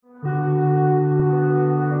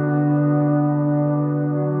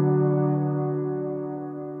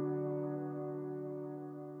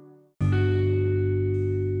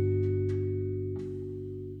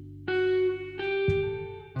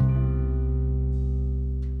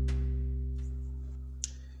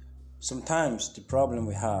Sometimes the problem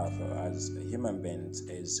we have as human beings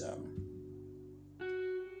is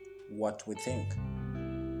what we think.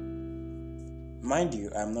 Mind you,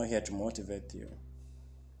 I'm not here to motivate you.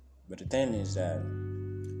 But the thing is that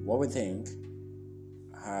what we think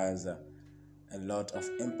has a lot of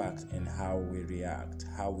impact in how we react,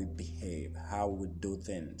 how we behave, how we do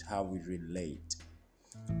things, how we relate.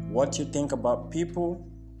 What you think about people,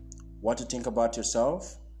 what you think about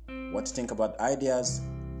yourself, what you think about ideas,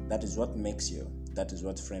 that is what makes you, that is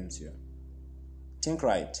what frames you. Think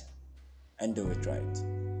right and do it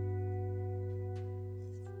right.